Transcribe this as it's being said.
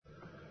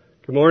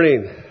Good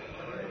morning.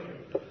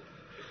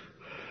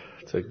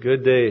 It's a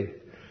good day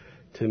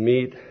to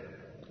meet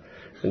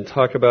and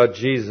talk about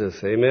Jesus.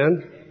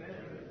 Amen?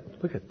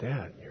 Look at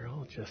that. You're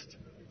all just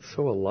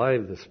so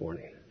alive this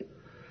morning.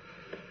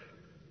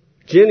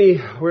 Jenny,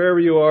 wherever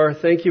you are,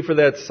 thank you for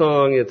that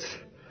song.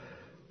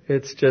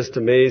 It's just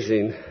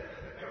amazing.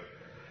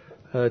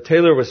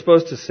 Taylor was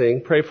supposed to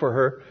sing. Pray for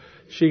her.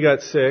 She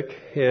got sick,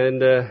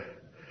 and the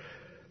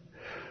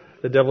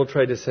devil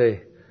tried to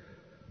say,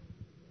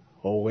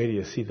 "Oh, wait till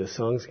you see the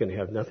song's going to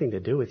have nothing to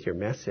do with your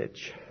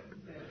message."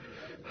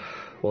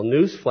 Well,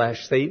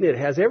 newsflash, Satan, it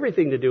has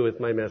everything to do with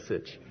my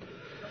message.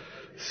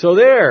 So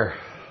there.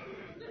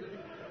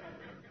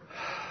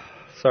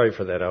 Sorry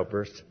for that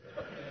outburst.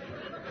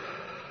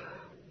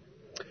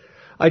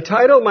 I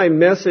titled my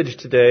message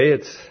today,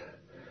 it's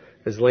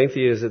as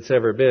lengthy as it's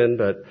ever been,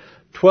 but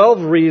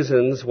 12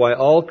 reasons why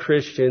all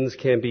Christians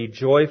can be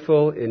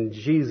joyful in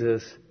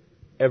Jesus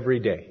every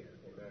day.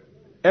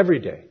 Every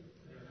day.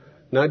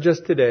 Not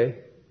just today,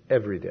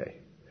 every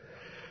day.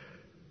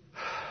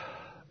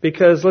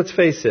 Because let's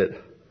face it,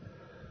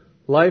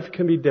 life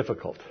can be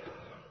difficult.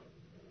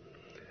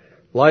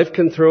 Life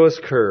can throw us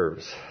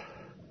curves.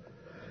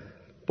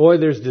 Boy,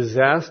 there's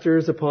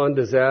disasters upon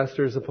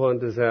disasters upon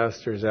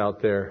disasters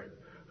out there,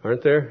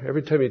 aren't there?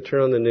 Every time you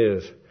turn on the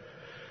news.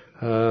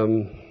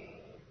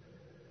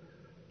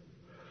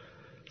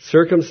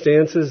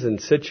 Circumstances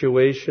and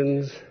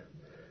situations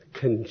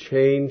can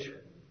change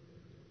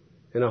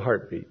in a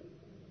heartbeat.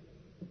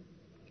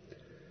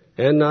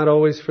 And not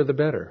always for the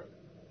better.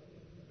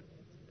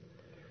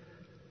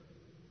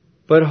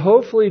 But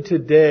hopefully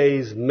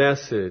today's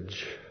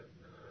message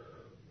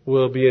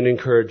will be an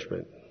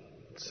encouragement.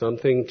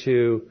 Something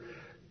to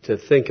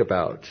think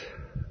about.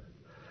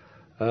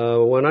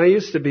 When I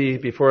used to be,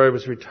 before I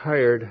was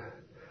retired,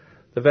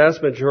 the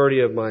vast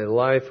majority of my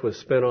life was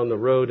spent on the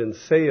road in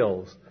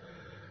sales.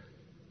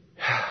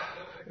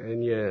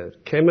 And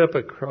came up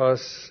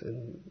across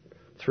and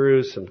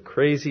through some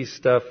crazy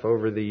stuff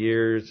over the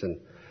years,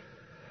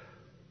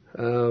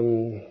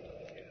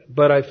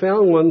 but I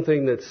found one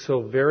thing that's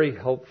so very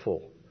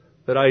helpful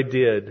that I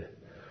did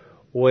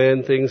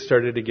when things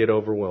started to get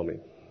overwhelming.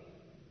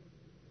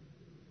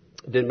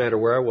 It didn't matter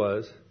where I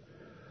was,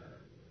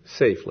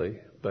 safely,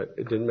 but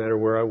it didn't matter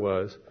where I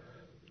was.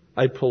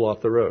 I'd pull off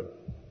the road.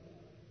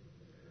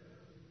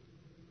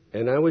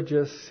 And I would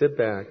just sit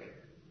back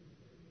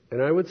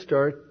and I would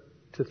start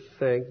to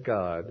thank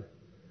God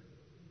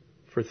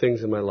for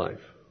things in my life.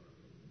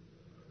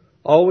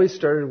 Always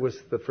started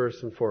with the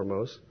first and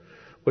foremost,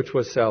 which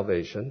was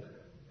salvation.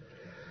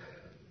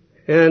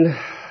 And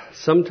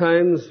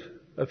sometimes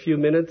a few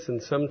minutes and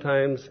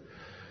sometimes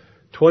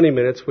 20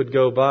 minutes would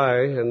go by,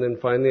 and then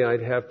finally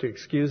I'd have to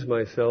excuse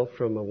myself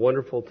from a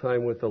wonderful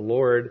time with the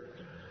Lord.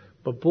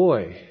 But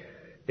boy,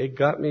 it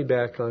got me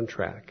back on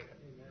track.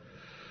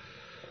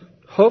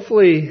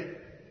 Hopefully,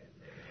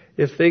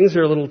 if things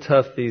are a little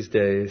tough these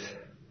days,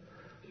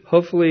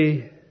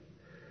 hopefully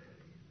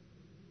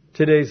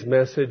today's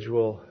message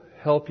will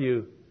help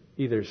you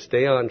either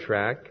stay on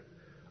track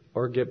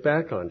or get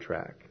back on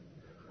track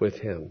with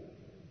Him.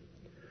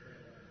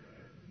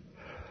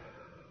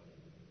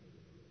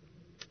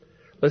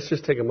 Let's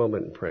just take a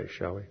moment and pray,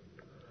 shall we?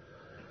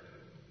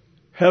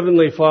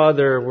 Heavenly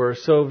Father, we're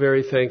so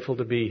very thankful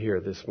to be here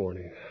this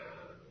morning.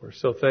 We're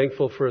so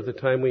thankful for the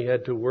time we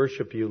had to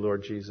worship You,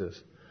 Lord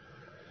Jesus,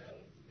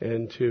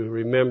 and to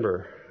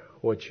remember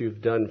what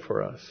You've done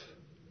for us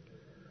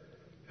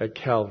at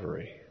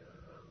Calvary.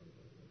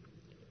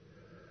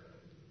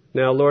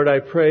 Now, Lord, I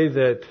pray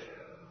that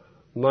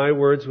my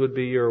words would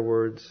be Your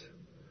words,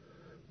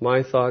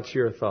 my thoughts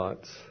Your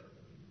thoughts,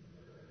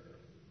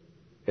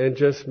 and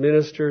just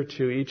minister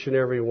to each and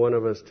every one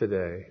of us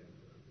today.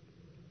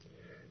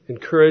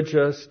 Encourage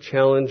us,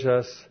 challenge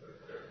us,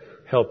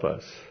 help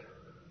us.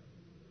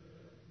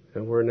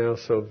 And we're now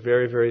so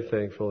very, very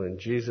thankful. In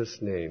Jesus'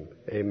 name,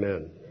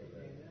 amen.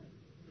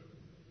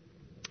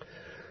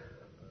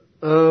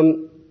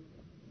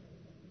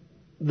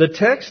 The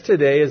text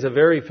today is a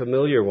very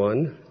familiar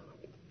one.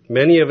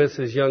 Many of us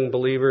as young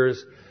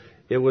believers,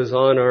 it was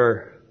on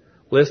our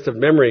list of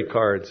memory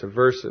cards of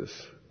verses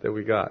that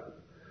we got.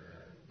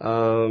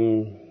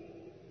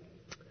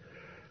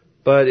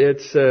 But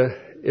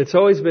it's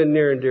always been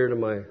near and dear to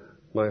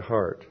my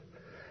heart.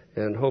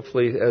 And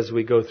hopefully as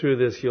we go through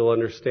this, you'll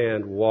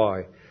understand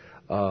why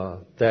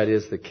that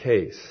is the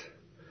case.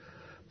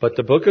 But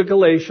the book of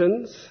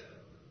Galatians,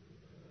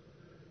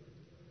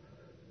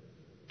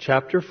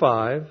 chapter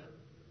 5,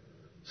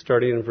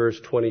 starting in verse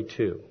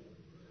 22.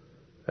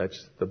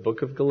 That's the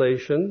book of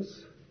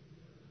Galatians,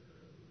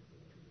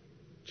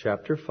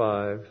 chapter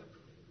 5,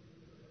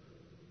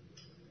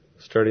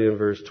 starting in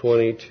verse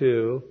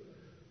 22.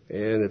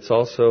 And it's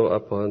also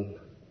up on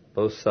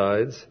both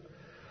sides.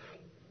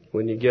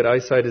 When you get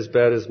eyesight as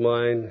bad as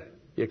mine,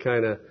 you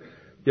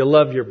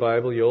love your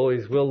Bible. You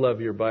always will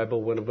love your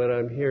Bible. But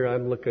I'm here,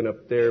 I'm looking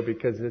up there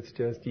because it's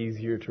just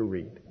easier to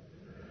read.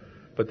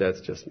 But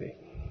that's just me.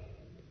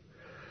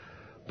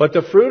 But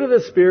the fruit of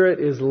the Spirit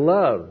is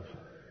love,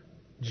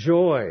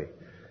 joy,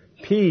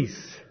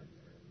 peace,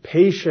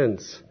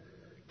 patience,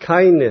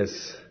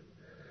 kindness,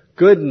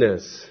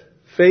 goodness,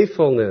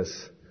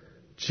 faithfulness,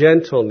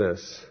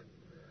 gentleness,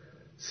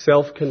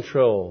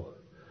 self-control.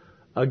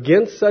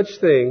 Against such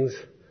things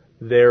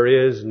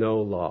there is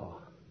no law.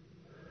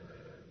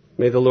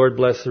 May the Lord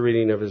bless the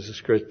reading of His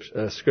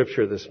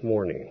scripture this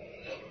morning.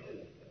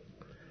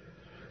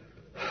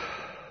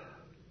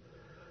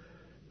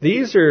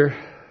 These are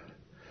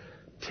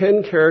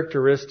 10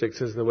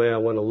 characteristics, is the way I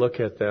want to look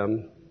at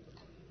them,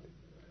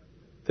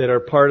 that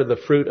are part of the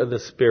fruit of the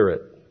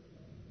Spirit.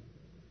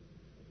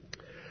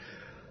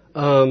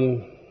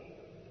 The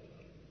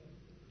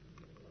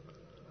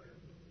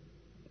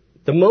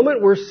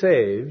moment we're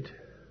saved,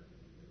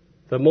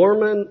 the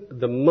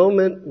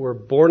moment we're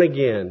born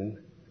again,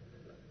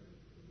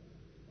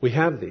 we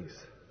have these.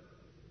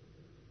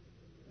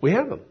 We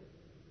have them.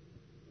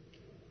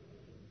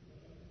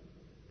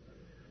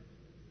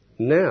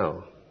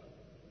 Now,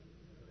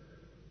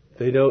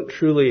 they don't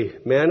truly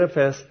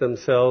manifest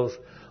themselves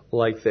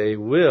like they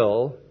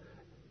will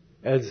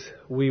as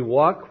we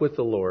walk with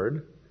the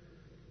Lord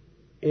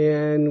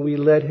and we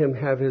let Him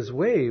have His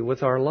way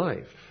with our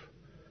life.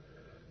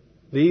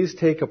 These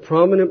take a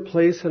prominent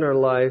place in our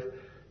life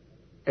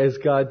as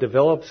God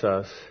develops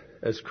us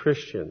as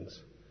Christians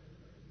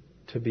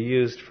to be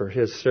used for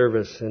His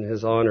service and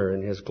His honor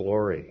and His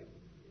glory.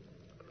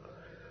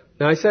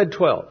 Now I said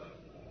 12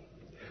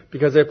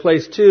 because I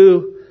placed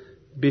 2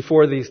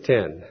 before these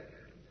 10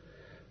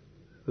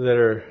 that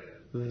are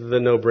the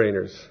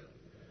no-brainers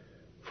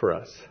for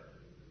us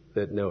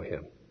that know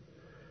Him.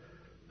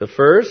 The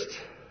first,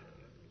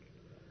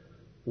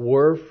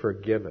 we're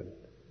forgiven.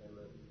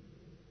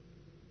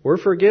 We're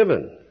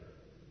forgiven.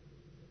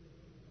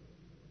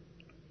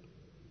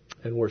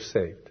 And we're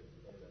saved.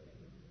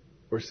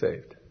 We're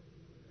saved.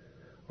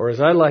 Or as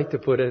I like to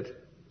put it,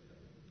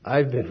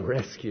 I've been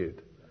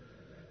rescued.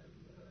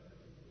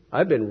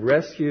 I've been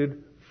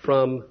rescued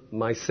from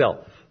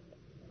myself.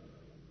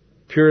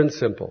 Pure and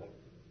simple.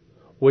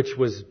 Which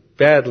was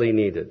badly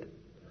needed.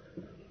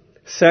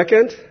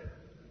 Second,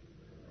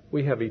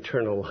 we have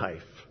eternal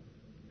life.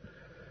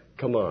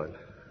 Come on.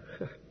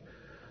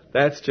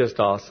 That's just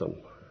awesome.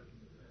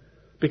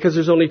 Because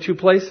there's only 2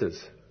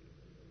 places.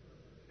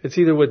 It's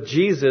either with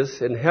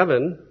Jesus in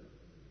heaven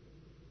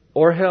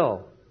or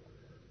hell.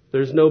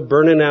 There's no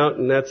burning out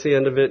and that's the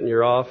end of it and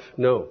you're off.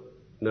 No.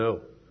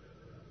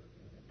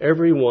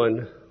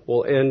 Everyone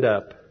will end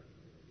up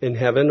in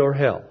heaven or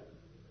hell.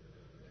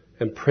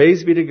 And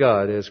praise be to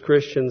God as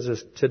Christians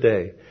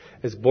today,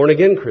 as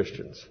born-again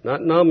Christians,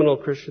 not nominal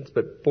Christians,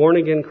 but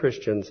born-again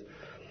Christians,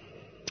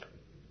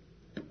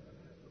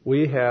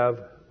 we have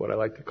what I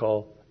like to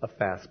call a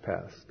fast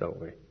pass, don't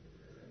we?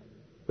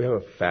 We have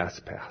a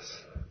fast pass.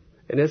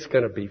 And it's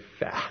going to be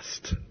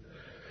fast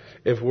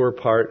if we're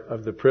part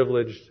of the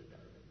privileged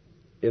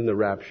in the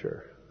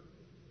rapture.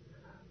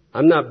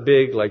 I'm not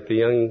big like the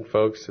young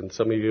folks and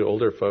some of you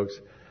older folks.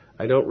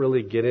 I don't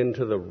really get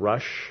into the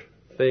rush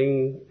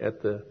thing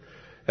at the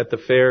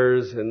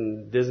fairs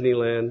and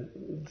Disneyland.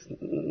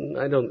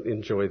 I don't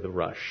enjoy the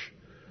rush.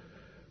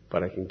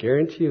 But I can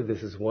guarantee you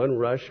this is one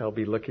rush I'll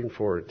be looking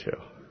forward to.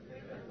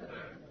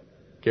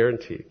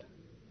 Guaranteed.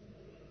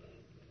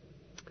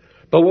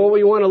 But what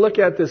we want to look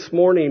at this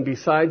morning,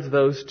 besides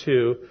those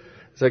 2,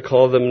 as I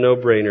call them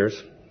no-brainers,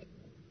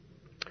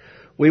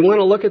 we want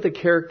to look at the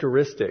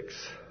characteristics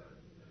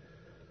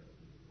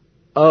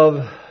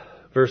of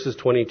verses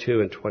 22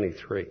 and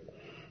 23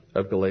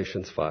 of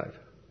Galatians 5.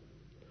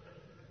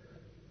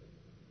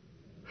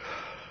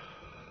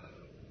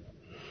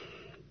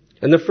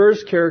 And the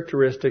first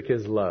characteristic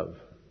is love.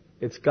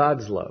 It's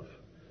God's love.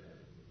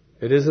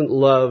 It isn't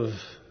love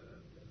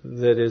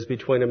that is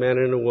between a man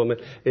and a woman.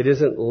 It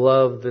isn't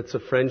love that's a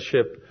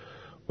friendship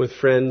with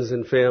friends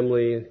and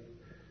family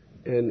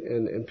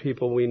and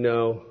people we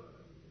know.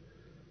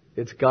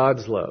 It's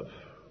God's love.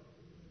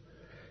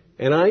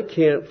 And I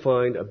can't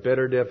find a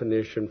better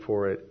definition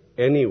for it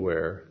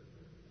anywhere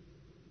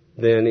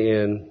than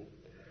in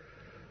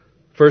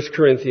 1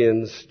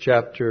 Corinthians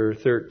chapter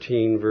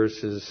 13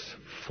 verses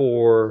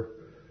 4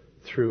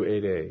 through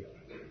 8a.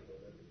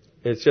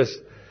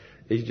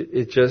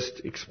 It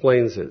just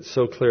explains it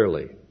so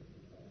clearly.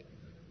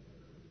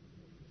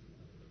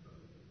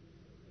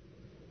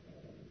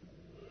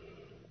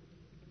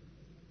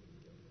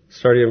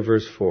 Starting in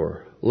verse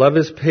 4. Love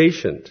is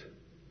patient.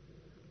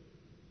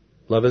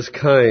 Love is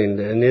kind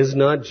and is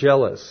not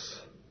jealous.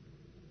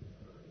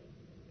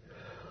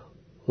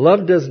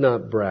 Love does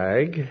not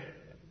brag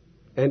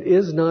and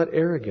is not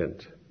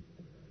arrogant.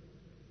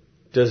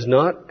 Does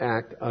not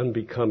act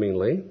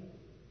unbecomingly.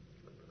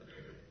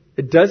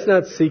 It does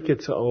not seek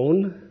its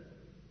own.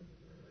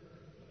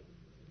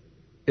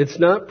 It's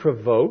not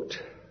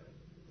provoked.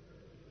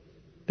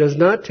 Does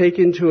not take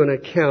into an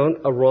account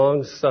a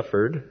wrong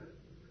suffered.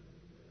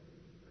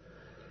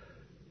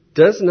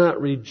 Does not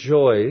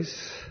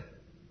rejoice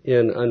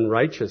in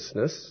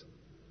unrighteousness,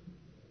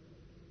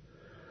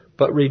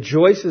 but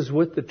rejoices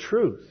with the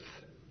truth.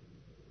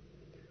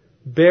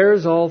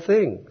 Bears all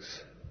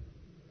things.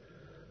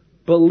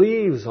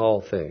 Believes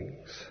all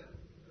things.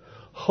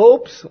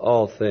 hopes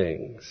all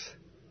things,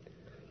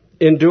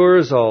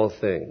 endures all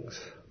things.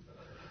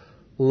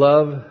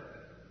 Love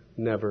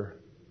never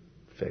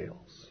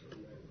fails.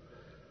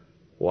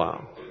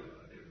 Wow.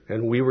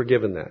 And we were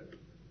given that.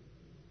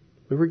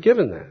 We were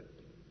given that.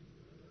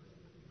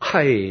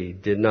 I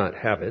did not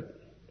have it.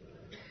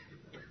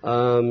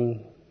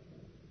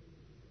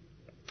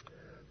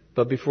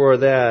 But before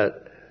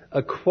that,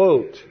 a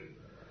quote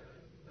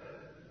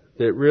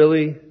that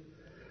really,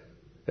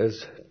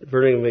 as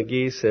Vernon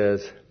McGee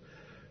says,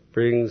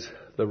 brings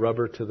the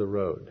rubber to the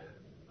road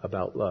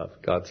about love,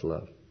 God's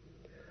love.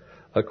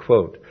 A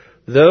quote,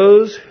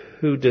 those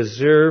who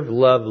deserve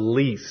love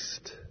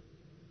least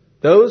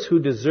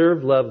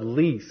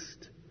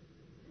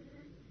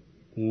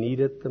need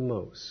it the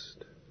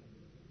most.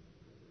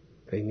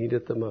 They need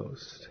it the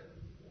most.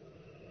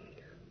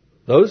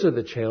 Those are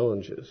the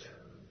challenges.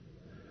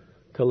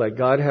 To let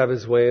God have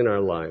His way in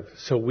our life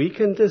so we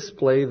can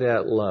display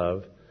that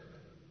love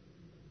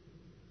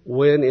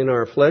when in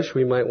our flesh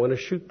we might want to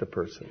shoot the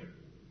person.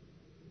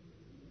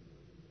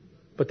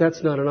 But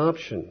that's not an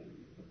option.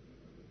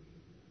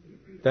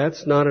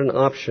 That's not an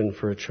option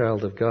for a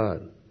child of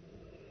God.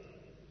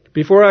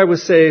 Before I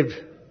was saved,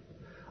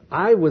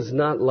 I was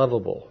not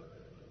lovable.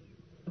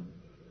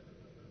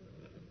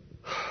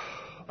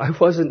 I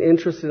wasn't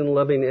interested in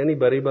loving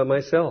anybody but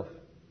myself.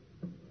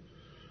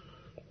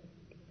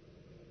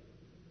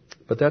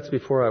 But that's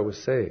before I was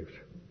saved.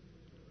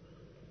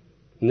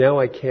 Now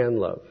I can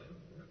love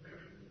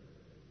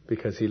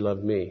because He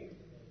loved me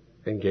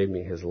and gave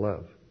me His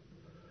love.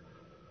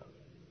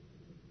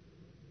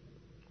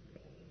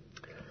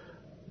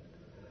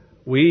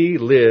 We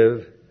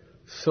live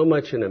so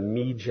much in a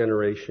me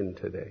generation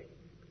today.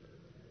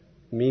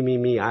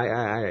 Me,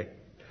 I.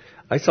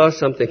 I saw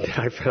something that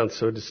I found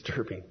so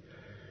disturbing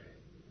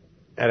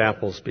at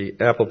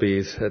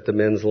Applebee's at the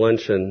men's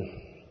luncheon.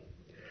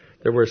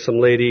 There were some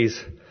ladies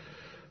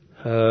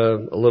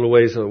a little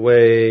ways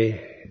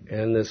away,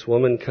 and this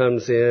woman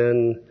comes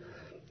in,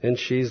 and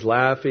she's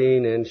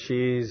laughing, and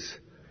she's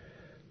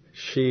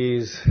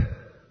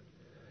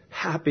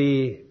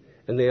happy,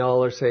 and they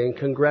all are saying,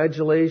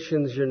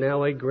 congratulations, you're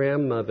now a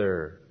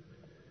grandmother.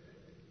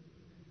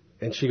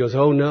 And she goes,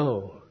 oh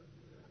no,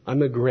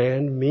 I'm a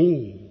grand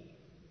me.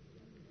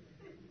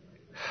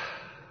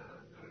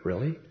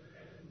 Really?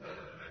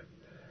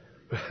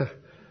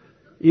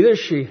 Either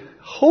she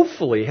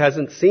hopefully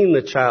hasn't seen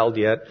the child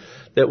yet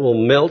that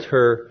will melt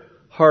her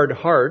hard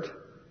heart,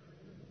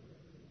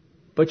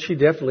 but she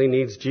definitely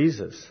needs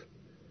Jesus.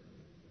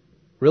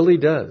 Really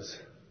does.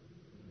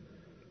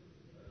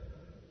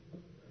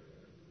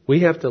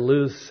 We have to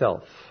lose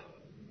self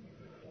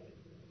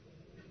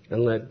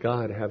and let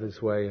God have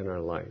His way in our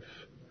life.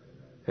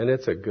 And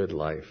it's a good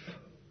life.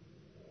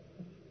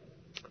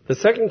 The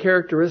second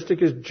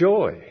characteristic is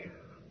joy.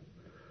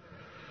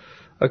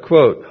 A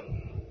quote,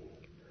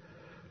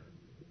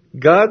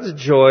 God's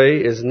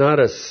joy is not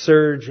a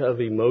surge of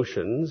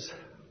emotions.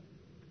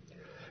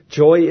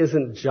 Joy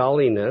isn't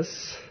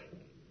jolliness.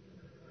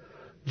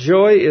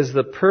 Joy is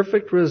the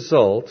perfect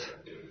result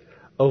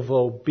of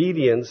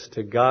obedience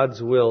to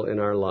God's will in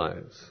our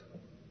lives.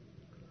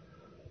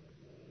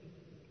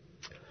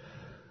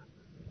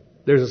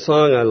 There's a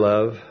song I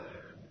love.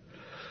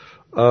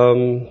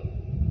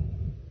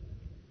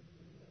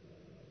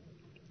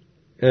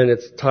 And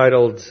it's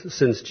titled,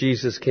 Since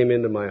Jesus Came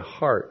Into My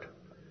Heart.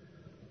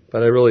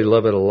 But I really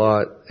love it a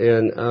lot.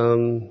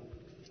 And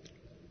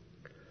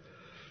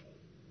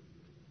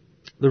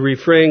the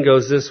refrain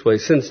goes this way.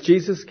 Since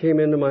Jesus came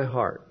into my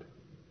heart.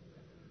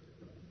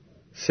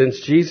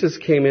 Since Jesus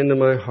came into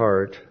my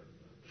heart,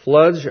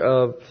 floods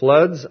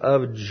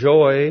of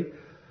joy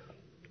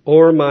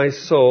o'er my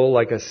soul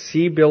like a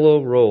sea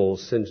billow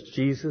rolls since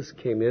Jesus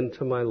came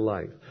into my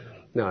life.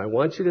 Now, I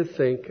want you to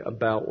think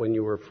about when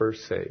you were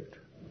first saved.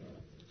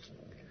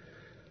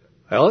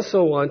 I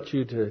also want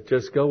you to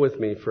just go with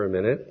me for a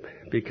minute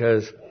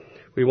because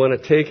we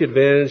want to take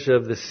advantage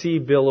of the sea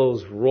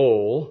billows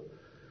roll.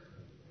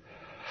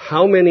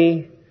 How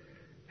many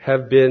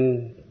have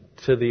been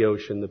to the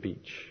ocean, the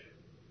beach?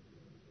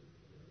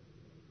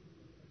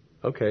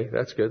 Okay,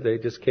 that's good. They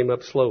just came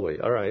up slowly.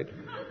 All right.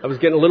 I was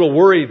getting a little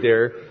worried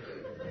there.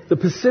 The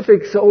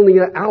Pacific's only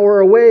an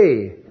hour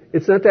away.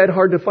 It's not that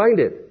hard to find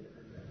it.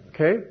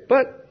 Okay?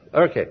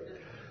 Okay.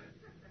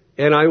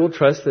 And I will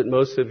trust that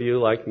most of you,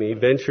 like me,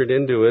 ventured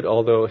into it,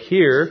 although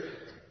here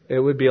it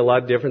would be a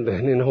lot different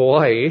than in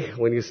Hawaii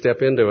when you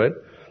step into it.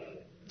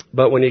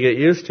 But when you get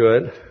used to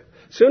it,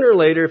 sooner or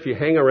later, if you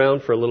hang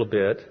around for a little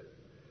bit,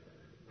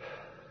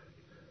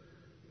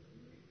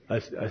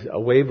 a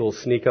wave will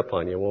sneak up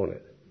on you, won't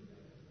it?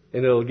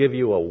 And it'll give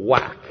you a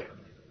whack.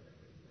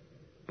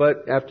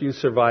 But after you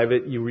survive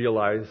it, you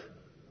realize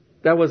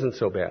that wasn't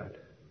so bad.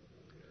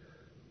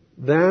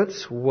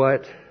 That's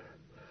what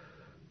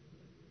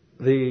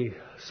the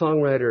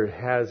songwriter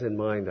has in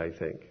mind, I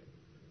think,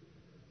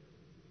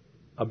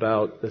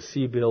 about the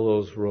sea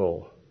billows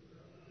roll.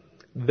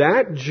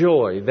 That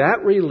joy,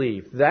 that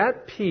relief,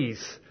 that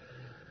peace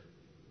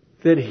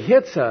that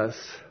hits us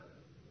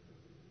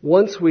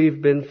once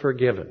we've been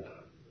forgiven,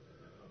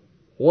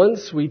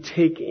 once we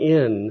take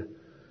in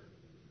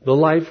the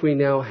life we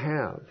now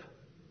have,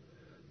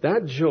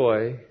 that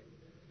joy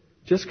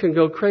just can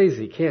go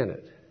crazy, can't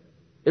it?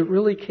 It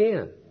really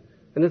can.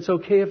 And it's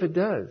okay if it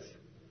does.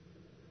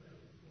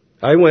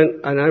 I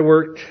went and I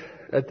worked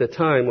at the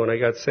time when I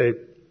got saved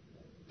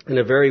in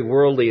a very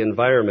worldly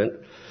environment,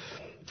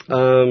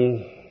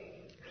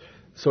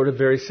 sort of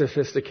very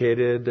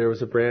sophisticated. There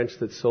was a branch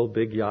that sold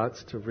big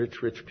yachts to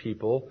rich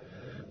people,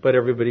 but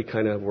everybody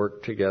kind of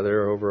worked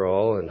together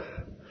overall, and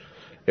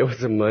it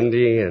was a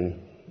Monday,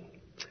 and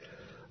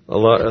a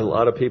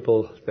lot of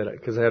people,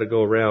 because I had to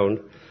go around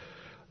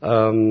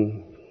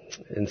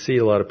and see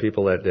a lot of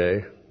people that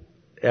day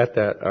at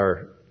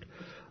our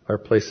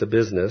place of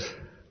business.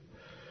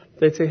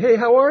 They'd say, "Hey,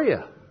 how are you?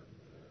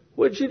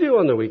 What'd you do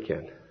on the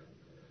weekend?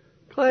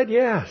 Glad you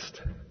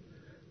asked.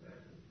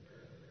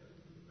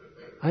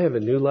 I have a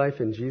new life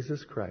in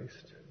Jesus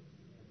Christ,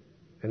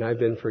 and I've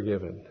been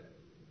forgiven,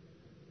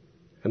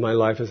 and my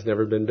life has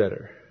never been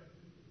better."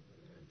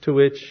 To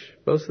which,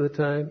 most of the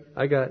time,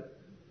 I got,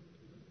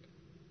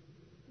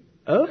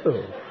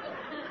 "Oh,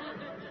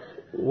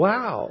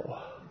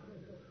 wow.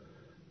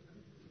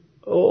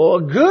 Oh,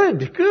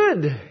 good."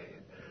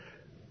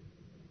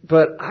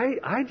 But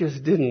I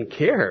just didn't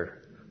care.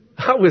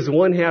 I was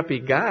one happy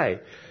guy.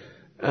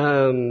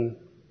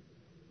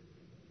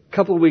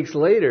 Couple of weeks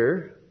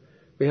later,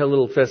 we had a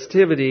little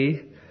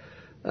festivity.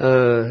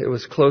 It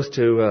was close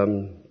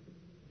to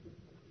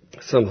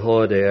some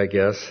holiday, I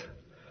guess.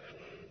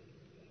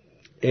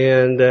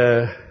 And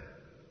the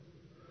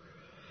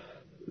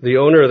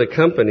owner of the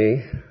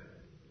company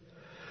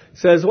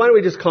says, "Why don't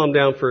we just calm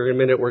down for a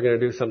minute? We're going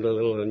to do something a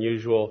little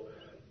unusual.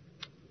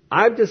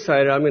 I've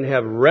decided I'm going to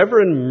have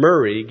Reverend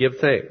Murray give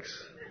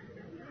thanks."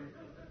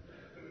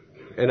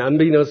 And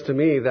unbeknownst to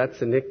me, that's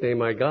the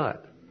nickname I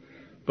got.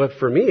 But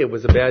for me, it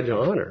was a badge of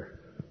honor.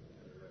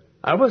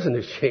 I wasn't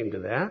ashamed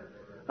of that.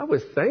 I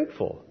was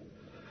thankful.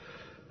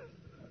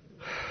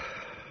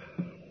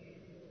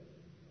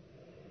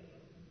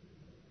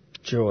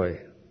 Joy.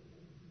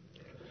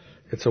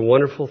 It's a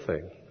wonderful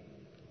thing.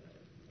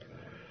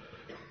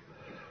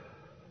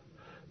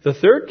 The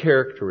third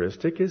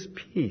characteristic is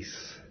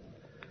peace.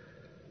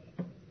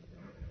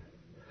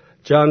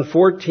 John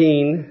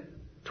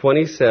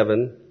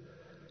 14:27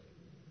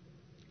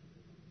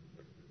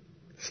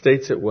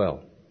 states it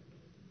well.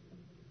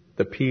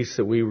 The peace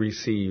that we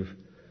receive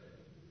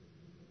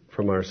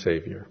from our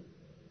Savior.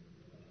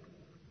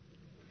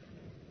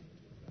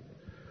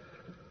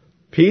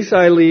 "Peace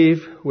I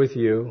leave with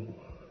you.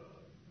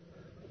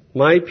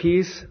 My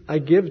peace I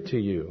give to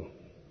you.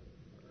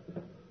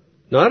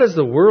 Not as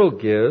the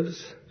world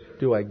gives,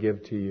 do I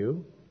give to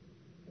you.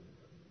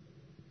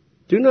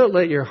 Do not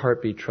let your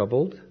heart be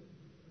troubled,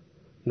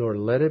 nor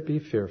let it be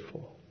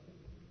fearful."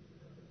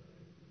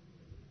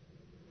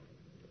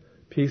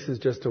 Peace is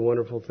just a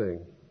wonderful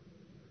thing.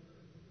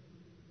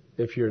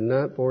 If you're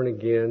not born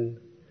again,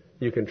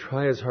 you can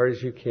try as hard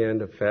as you can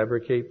to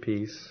fabricate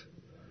peace,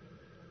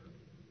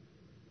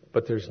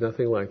 but there's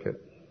nothing like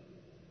it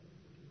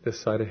this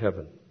side of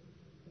heaven.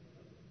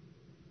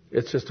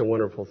 It's just a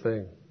wonderful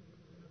thing.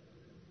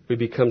 We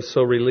become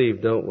so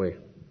relieved, don't we?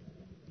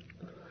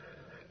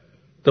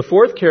 The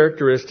fourth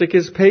characteristic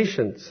is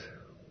patience.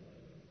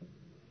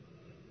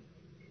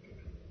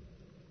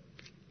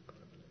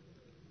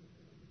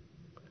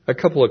 A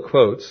couple of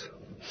quotes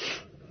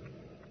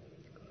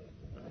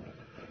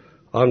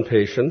on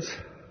patience.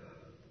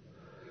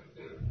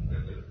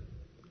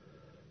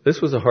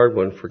 This was a hard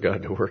one for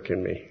God to work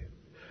in me.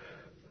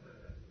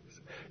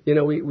 You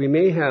know, we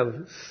may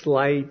have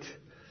slight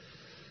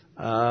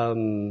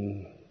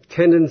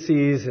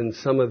tendencies in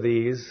some of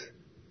these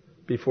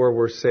before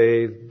we're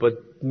saved,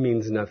 but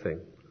means nothing.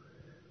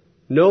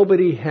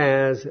 Nobody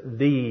has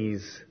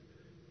these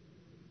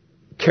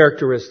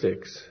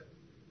characteristics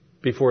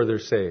before they're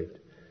saved.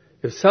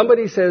 If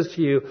somebody says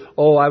to you,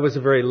 "Oh, I was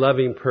a very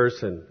loving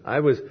person.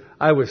 I was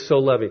so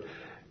loving,"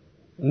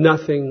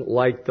 nothing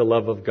like the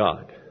love of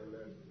God.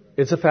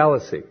 It's a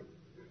fallacy.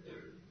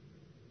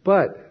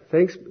 But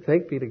thanks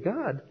be to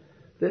God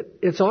that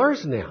it's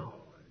ours now,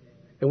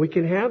 and we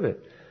can have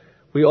it.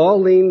 We all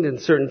leaned in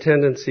certain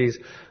tendencies,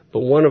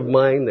 but one of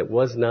mine that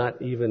was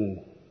not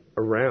even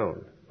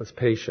around was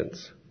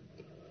patience.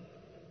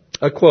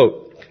 A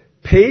quote: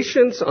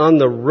 "Patience on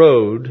the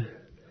road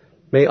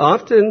may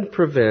often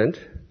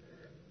prevent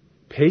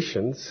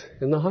patience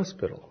in the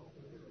hospital."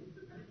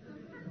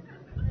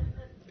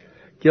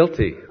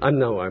 Guilty. I'm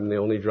the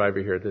only driver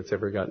here that's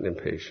ever gotten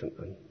impatient.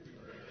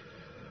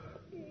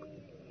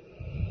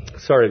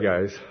 Sorry,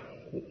 guys.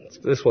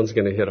 This one's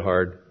going to hit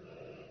hard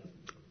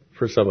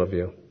for some of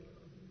you.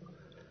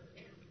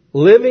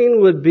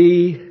 Living would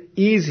be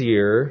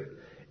easier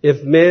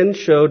if men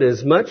showed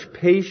as much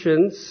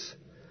patience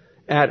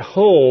at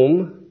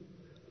home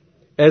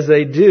as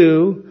they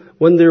do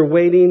when they're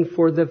waiting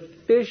for the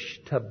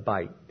fish to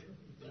bite.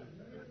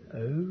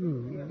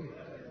 Oh.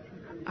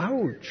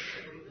 Ouch.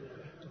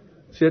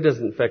 See, it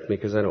doesn't affect me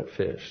because I don't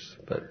fish,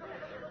 but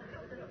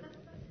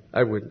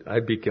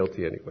I'd be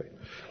guilty anyway.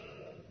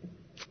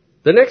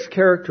 The next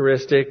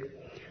characteristic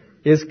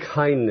is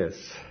kindness.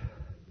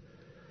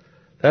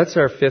 That's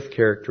our fifth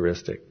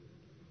characteristic.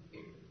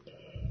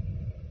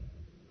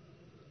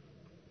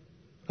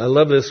 I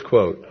love this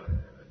quote.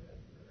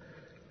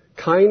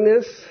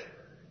 Kindness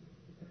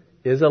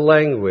is a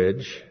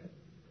language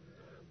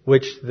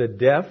which the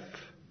deaf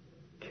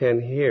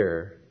can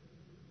hear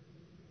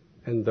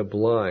and the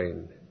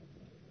blind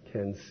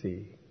can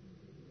see.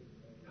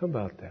 How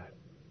about that?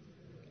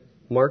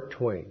 Mark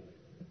Twain.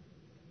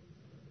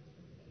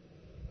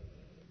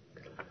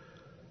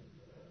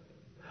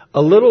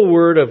 A little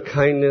word of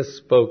kindness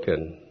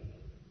spoken,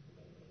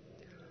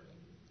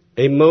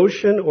 a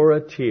motion or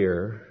a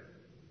tear,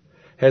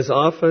 has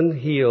often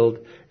healed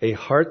a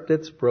heart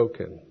that's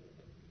broken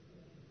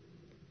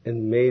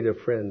and made a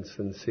friend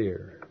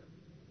sincere.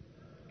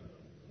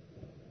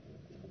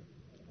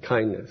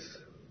 Kindness.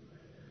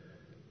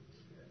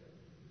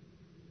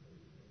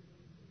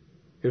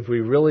 If we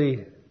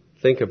really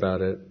think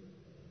about it,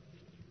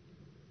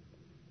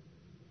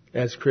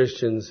 as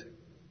Christians,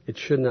 it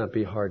should not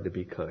be hard to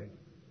be kind.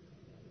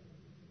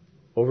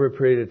 Over a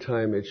period of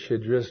time, it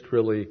should just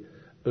really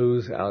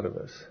ooze out of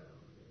us.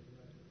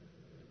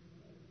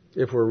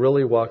 If we're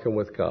really walking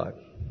with God.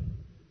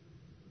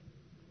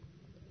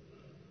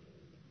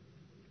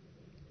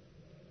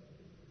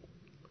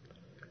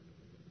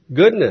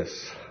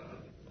 Goodness,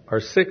 our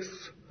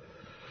sixth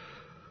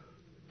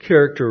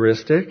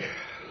characteristic.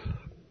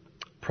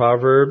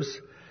 Proverbs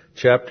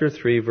chapter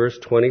 3, verse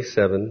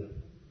 27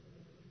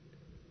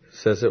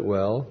 says it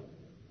well.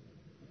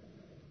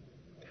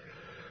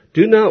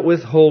 Do not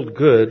withhold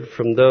good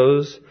from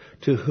those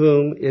to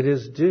whom it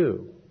is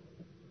due,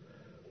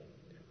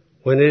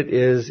 when it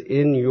is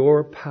in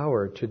your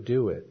power to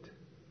do it.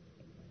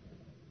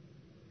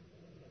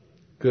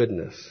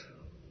 Goodness.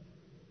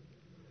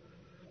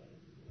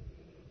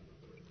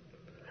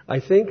 I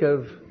think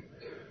of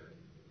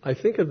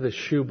the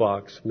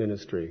shoebox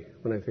ministry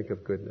when I think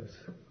of goodness.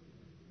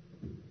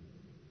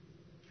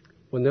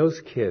 When those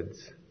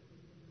kids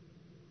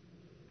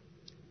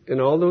in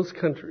all those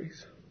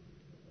countries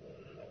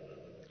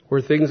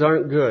where things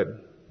aren't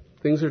good,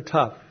 things are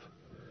tough,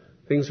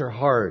 things are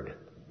hard,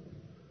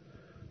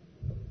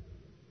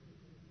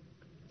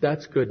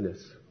 that's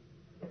goodness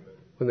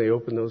when they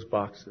open those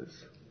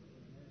boxes.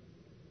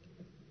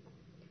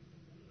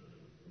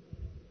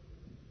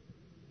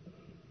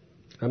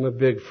 I'm a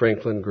big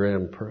Franklin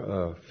Graham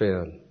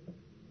fan.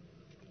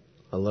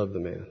 I love the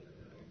man.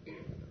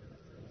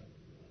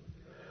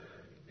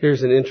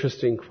 Here's an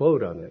interesting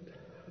quote on it.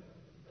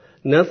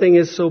 Nothing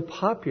is so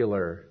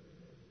popular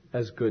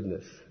as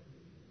goodness.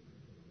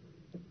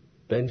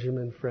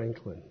 Benjamin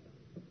Franklin.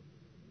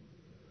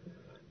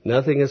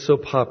 Nothing is so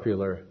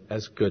popular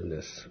as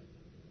goodness.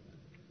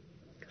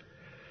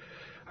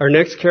 Our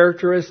next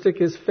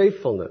characteristic is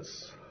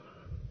faithfulness.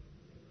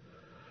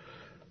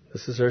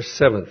 This is our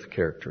seventh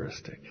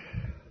characteristic.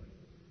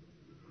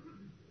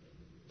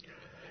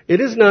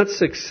 It is not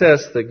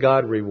success that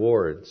God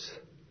rewards,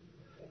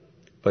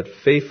 but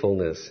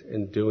faithfulness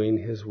in doing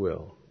His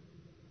will.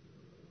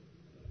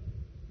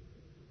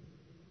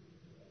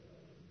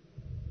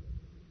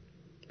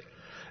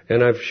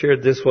 And I've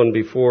shared this one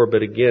before,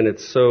 but again, it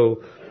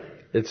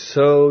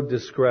so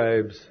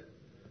describes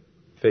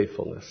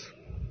faithfulness.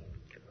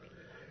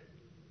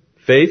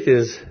 Faith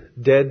is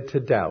dead to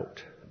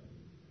doubt,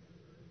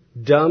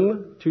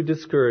 dumb to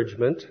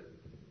discouragement,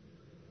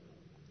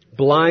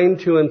 blind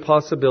to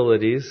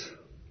impossibilities,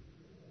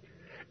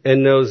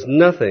 and knows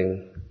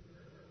nothing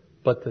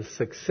but the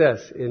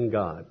success in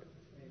God.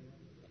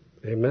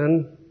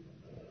 Amen?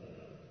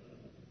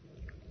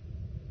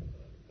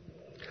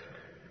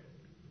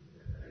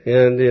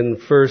 And in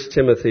 1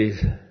 Timothy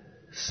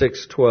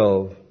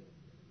 6:12,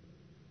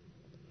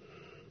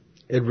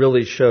 it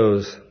really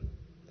tells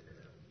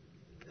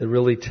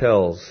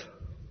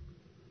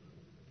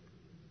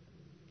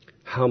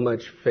how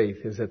much faith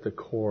is at the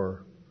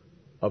core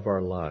of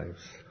our lives.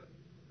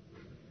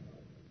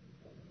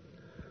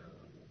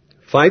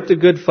 Fight the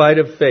good fight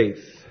of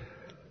faith.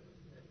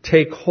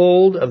 Take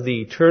hold of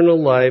the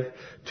eternal life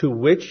to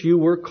which you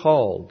were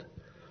called.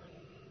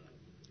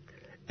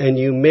 And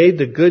you made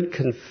the good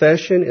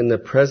confession in the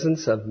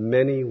presence of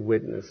many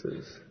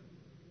witnesses.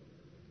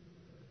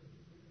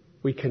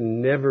 We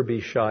can never be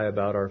shy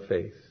about our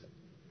faith.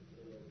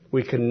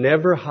 We can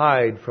never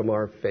hide from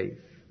our faith.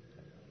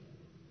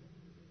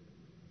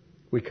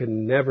 We should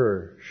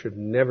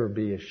never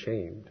be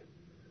ashamed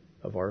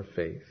of our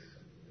faith.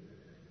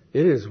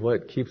 It is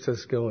what keeps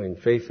us going,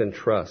 faith and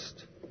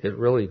trust. It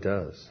really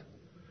does.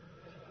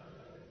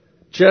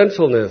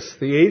 Gentleness,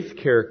 the eighth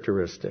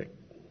characteristic.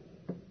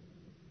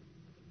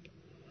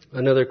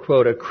 Another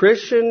quote, a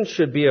Christian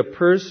should be a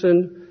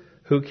person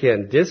who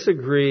can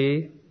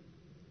disagree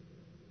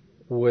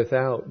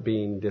without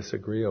being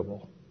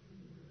disagreeable.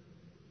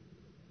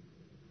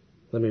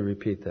 Let me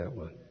repeat that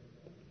one.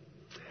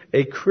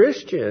 A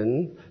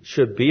Christian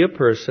should be a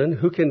person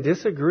who can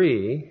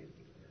disagree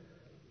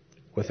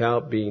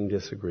without being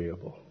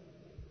disagreeable.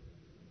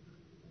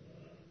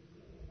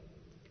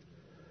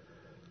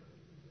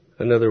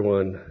 Another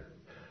one.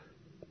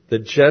 The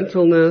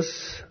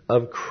gentleness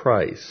of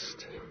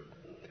Christ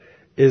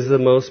is the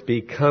most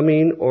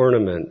becoming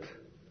ornament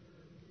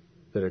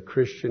that a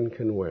Christian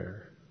can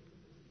wear.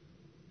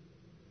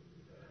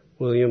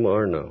 William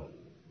Arno,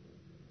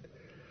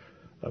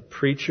 a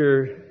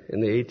preacher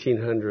in the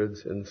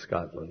 1800s in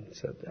Scotland,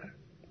 said that.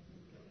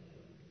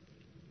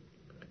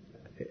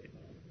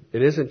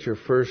 It isn't your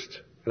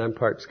first, and I'm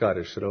part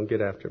Scottish, so don't get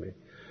after me.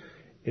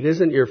 It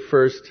isn't your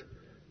first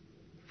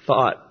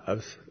thought of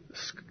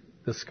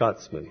the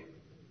Scotsman,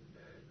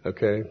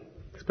 okay?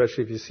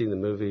 Especially if you've seen the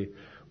movie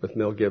with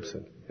Mel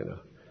Gibson, you know.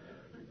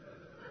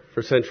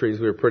 For centuries,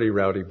 we were a pretty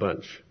rowdy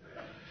bunch.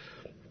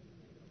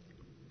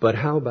 But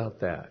how about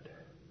that?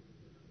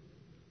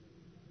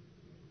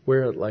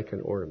 Wear it like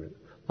an ornament,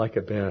 like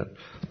a band,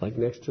 like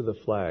next to the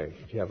flag,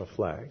 if you have a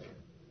flag.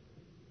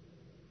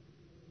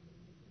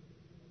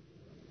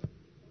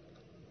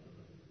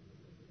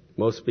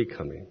 Most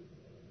becoming.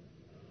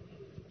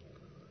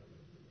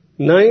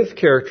 Ninth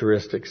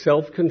characteristic,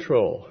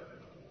 self-control.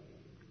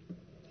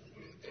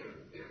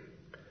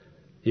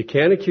 You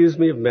can't accuse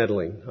me of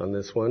meddling on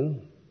this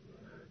one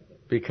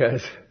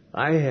because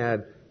I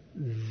had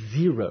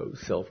zero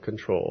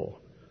self-control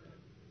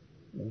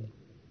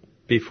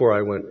before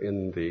I went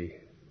in the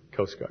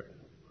Coast Guard.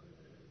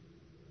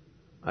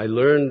 I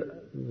learned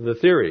the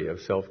theory of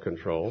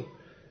self-control,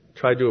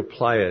 tried to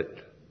apply it,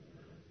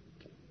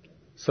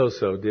 so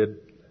did.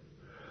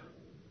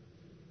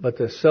 But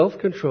the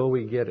self-control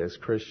we get as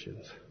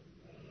Christians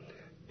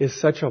is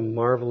such a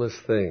marvelous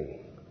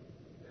thing.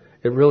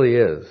 It really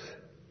is.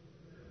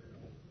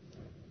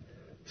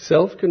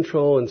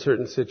 Self-control in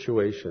certain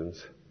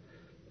situations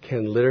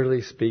can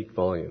literally speak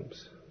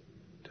volumes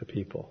to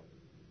people.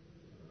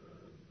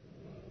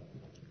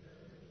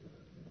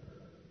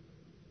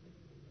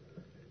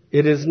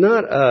 It is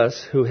not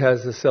us who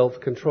has the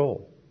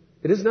self-control.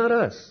 It is not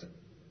us.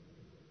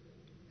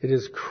 It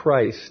is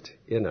Christ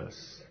in us.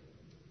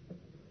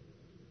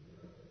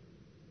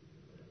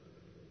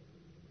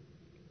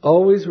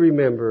 Always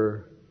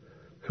remember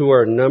who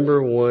our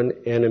number one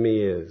enemy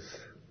is,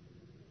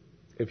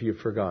 if you've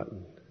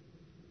forgotten.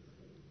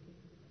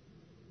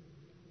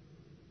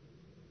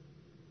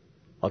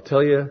 I'll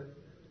tell you,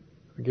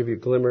 I'll give you a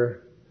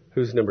glimmer,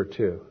 who's number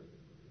two?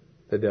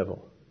 The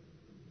devil.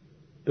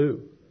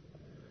 Boo.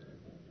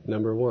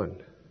 Number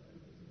one.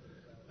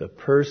 The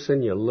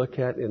person you look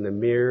at in the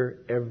mirror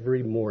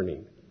every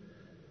morning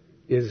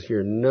is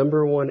your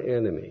number one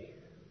enemy.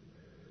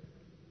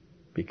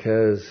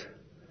 Because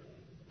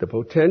the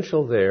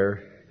potential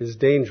there is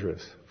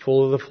dangerous,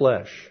 full of the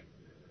flesh.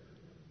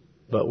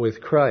 But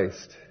with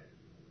Christ,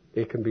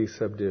 it can be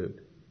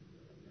subdued.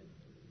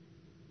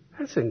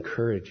 That's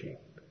encouraging.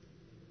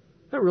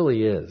 That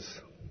really is.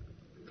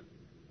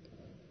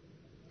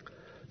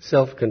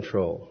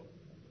 Self-control.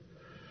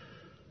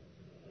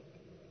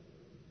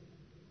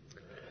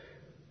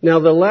 Now,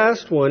 the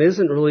last one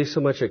isn't really so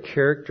much a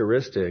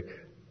characteristic,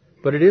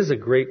 but it is a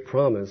great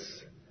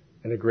promise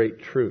and a great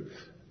truth.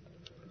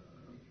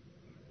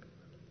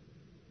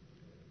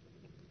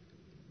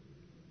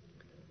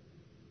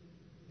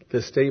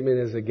 The statement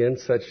is,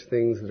 against such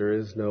things there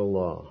is no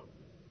law.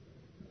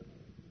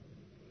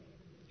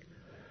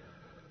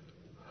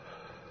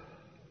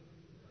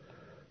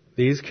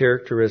 These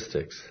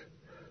characteristics,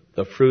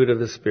 the fruit of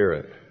the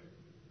Spirit.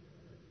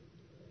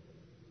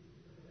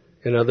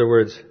 In other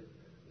words,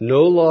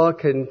 no law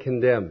can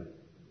condemn.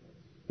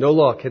 No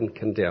law can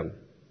condemn.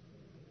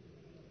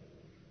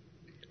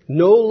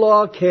 No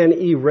law can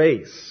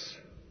erase.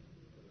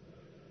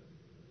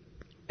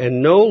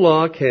 And no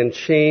law can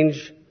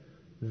change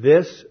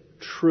this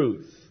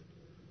truth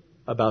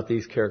about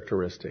these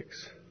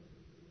characteristics.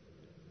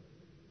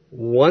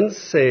 Once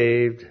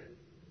saved,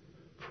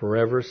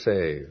 forever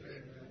saved.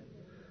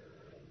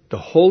 The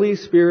Holy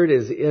Spirit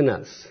is in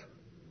us,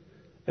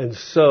 and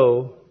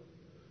so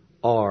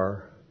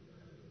are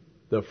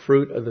the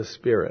fruit of the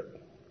Spirit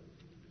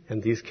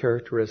and these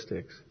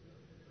characteristics.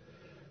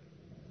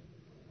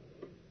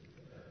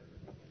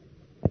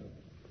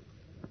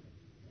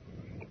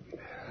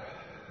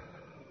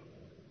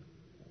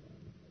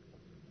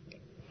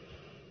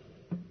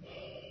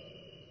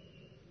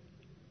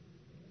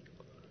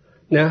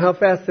 Now, how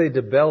fast they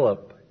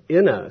develop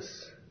in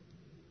us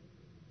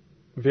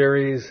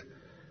varies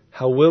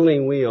how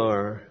willing we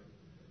are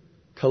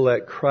to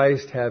let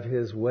Christ have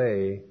His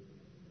way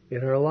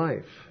in our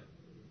life.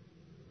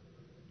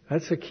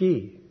 That's the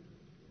key.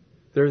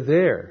 They're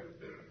there.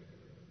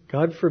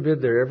 God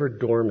forbid they're ever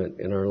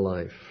dormant in our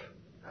life.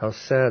 How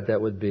sad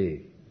that would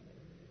be.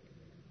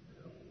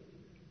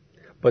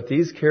 But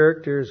these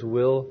characters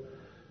will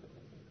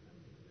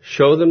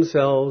show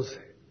themselves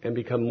and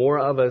become more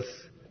of us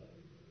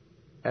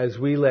as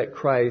we let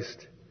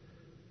Christ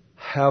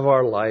have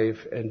our life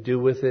and do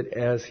with it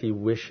as He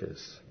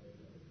wishes.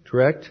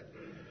 Correct?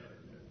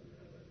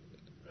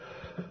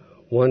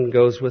 One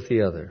goes with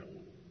the other.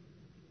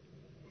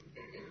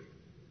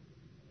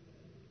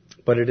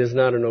 But it is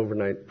not an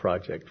overnight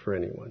project for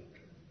anyone.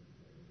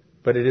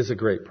 But it is a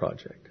great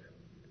project.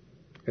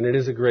 And it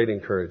is a great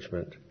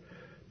encouragement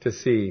to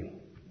see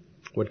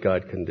what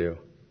God can do.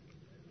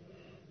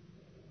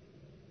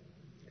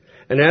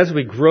 And as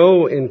we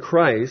grow in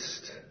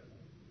Christ,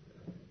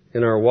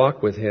 in our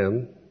walk with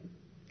Him,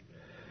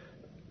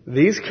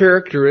 these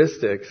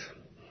characteristics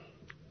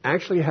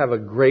actually have a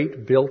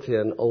great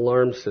built-in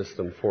alarm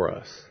system for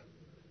us.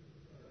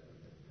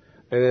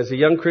 And as a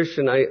young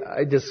Christian,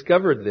 I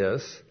discovered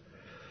this.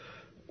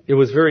 It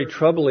was very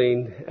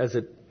troubling as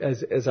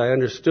I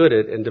understood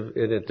it and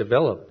it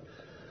developed.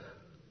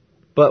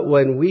 But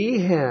when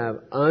we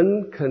have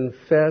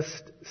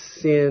unconfessed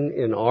sin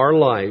in our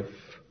life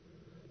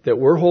that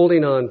we're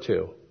holding on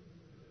to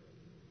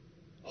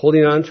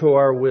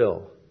our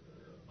will,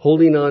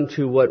 holding on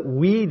to what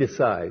we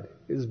decide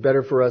is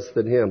better for us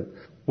than Him,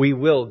 we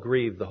will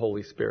grieve the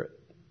Holy Spirit.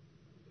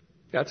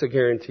 That's a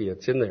guarantee.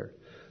 It's in there.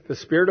 The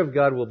Spirit of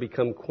God will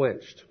become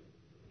quenched.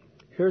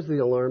 Here's the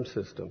alarm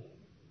system.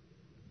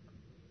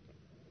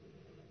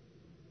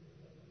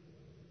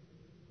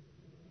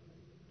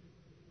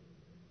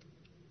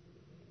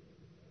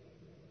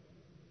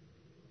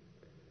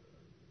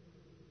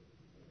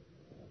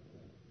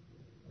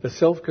 The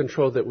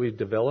self-control that we've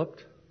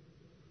developed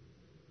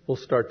will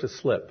start to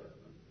slip.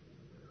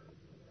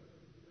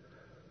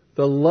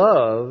 The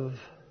love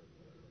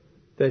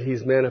that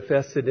He's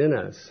manifested in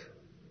us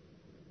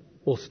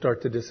will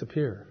start to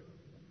disappear.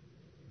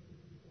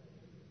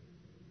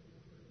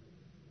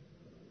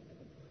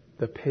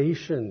 The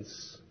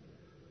patience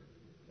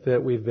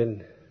that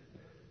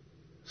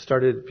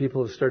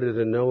people have started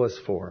to know us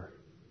for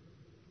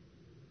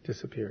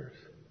disappears.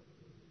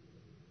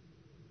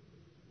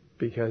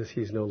 Because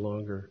He's no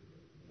longer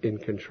in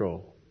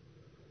control.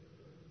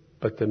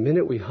 But the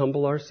minute we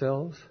humble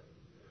ourselves,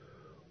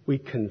 we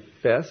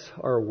confess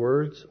our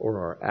words or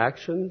our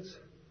actions,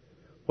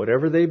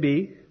 whatever they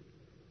be,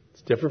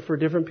 it's different for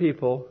different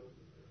people,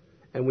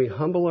 and we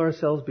humble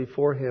ourselves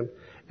before Him,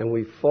 and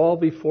we fall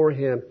before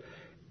Him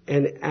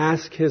and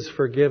ask His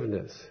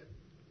forgiveness.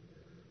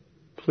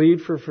 Plead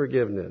for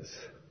forgiveness.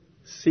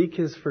 Seek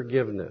His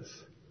forgiveness.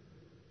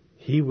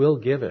 He will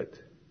give it.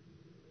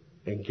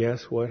 And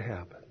guess what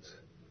happens?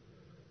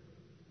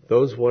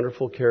 Those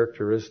wonderful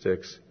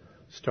characteristics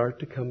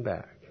start to come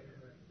back.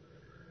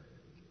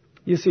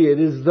 You see, it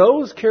is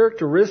those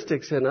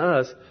characteristics in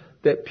us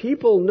that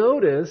people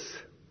notice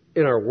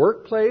in our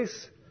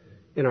workplace,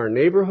 in our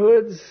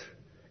neighborhoods,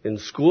 in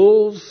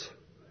schools,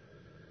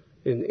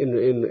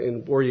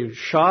 in where you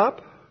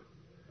shop,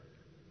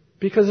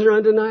 because they're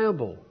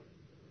undeniable.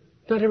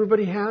 Not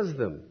everybody has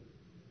them.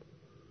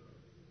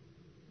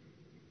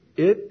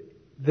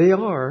 They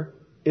are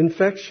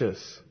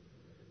infectious.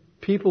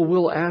 People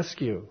will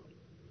ask you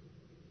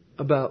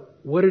about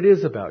what it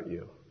is about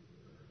you.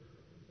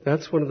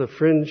 That's one of the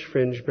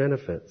fringe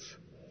benefits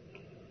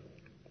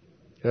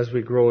as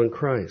we grow in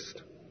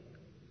Christ.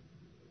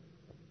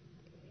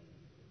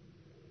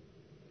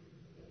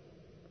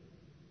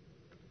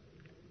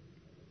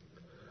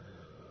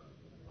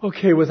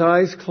 Okay, with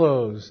eyes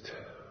closed,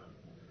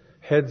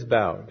 heads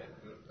bowed.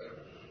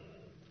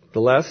 The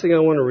last thing I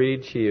want to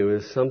read to you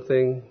is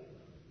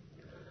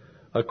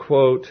a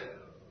quote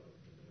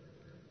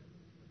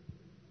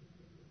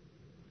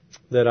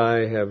that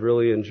I have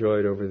really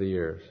enjoyed over the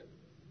years.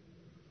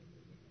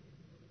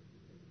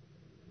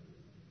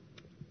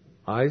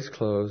 Eyes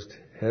closed,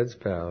 heads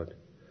bowed.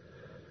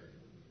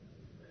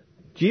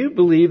 Do you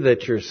believe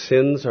that your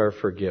sins are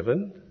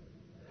forgiven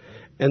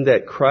and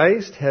that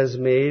Christ has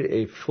made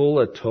a full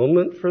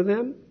atonement for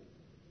them?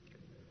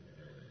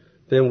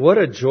 Then what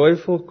a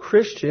joyful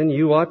Christian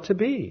you ought to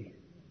be.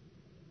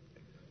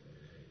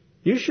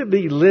 You should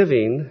be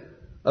living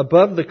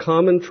above the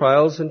common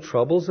trials and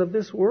troubles of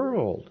this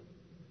world.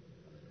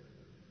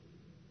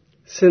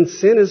 Since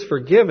sin is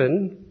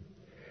forgiven,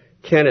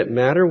 can it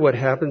matter what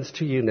happens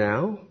to you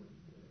now?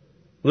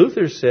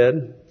 Luther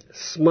said,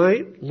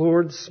 "Smite,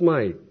 Lord,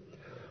 smite,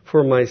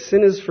 for my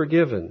sin is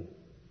forgiven.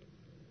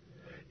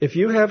 If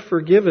you have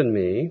forgiven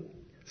me,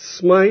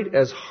 smite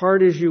as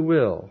hard as you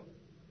will."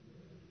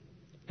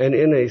 And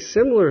in a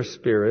similar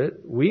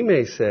spirit, we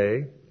may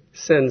say,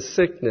 "Send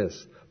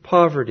sickness,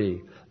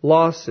 poverty,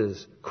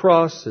 losses,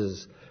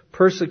 crosses,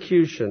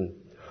 persecution,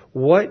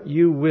 what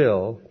you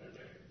will,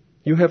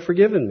 you have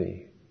forgiven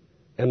me,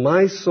 and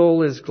my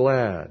soul is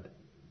glad."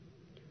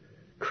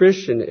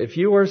 Christian, if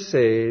you are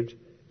saved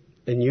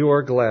and you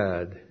are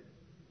glad,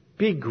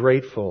 be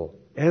grateful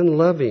and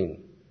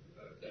loving.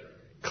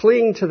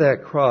 Cling to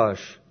that cross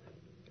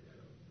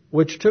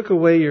which took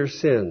away your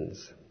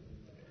sins,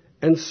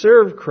 and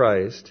serve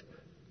Christ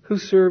who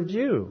served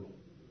you.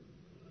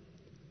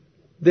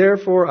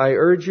 Therefore, I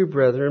urge you,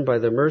 brethren, by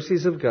the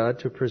mercies of God,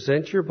 to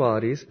present your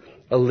bodies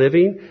a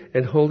living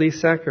and holy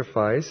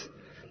sacrifice,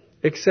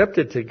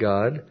 accepted to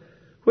God,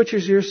 which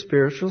is your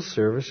spiritual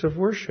service of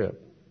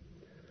worship.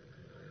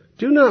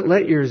 Do not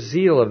let your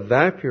zeal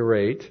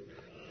evaporate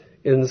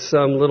in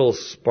some little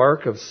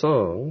spark of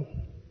song.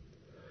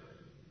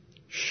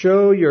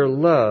 Show your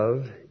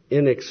love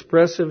in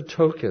expressive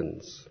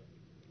tokens.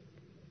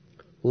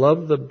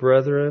 Love the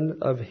brethren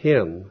of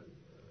Him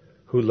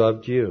who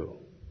loved you.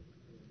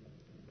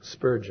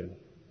 Spurgeon.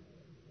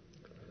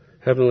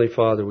 Heavenly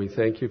Father, we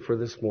thank you for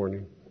this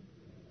morning.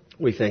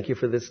 We thank you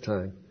for this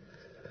time.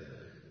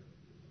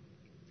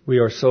 We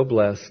are so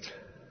blessed.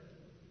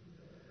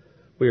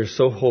 We are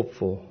so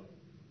hopeful.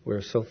 We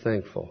are so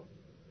thankful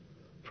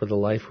for the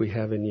life we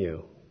have in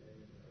you.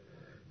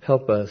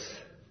 Help us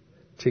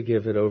to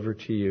give it over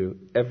to you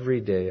every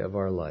day of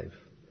our life.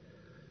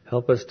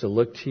 Help us to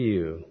look to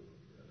you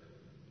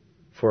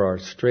for our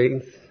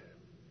strength,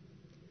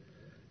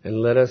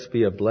 and let us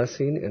be a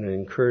blessing and an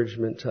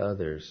encouragement to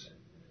others.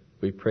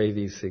 We pray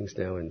these things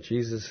now in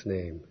Jesus'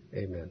 name.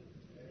 Amen.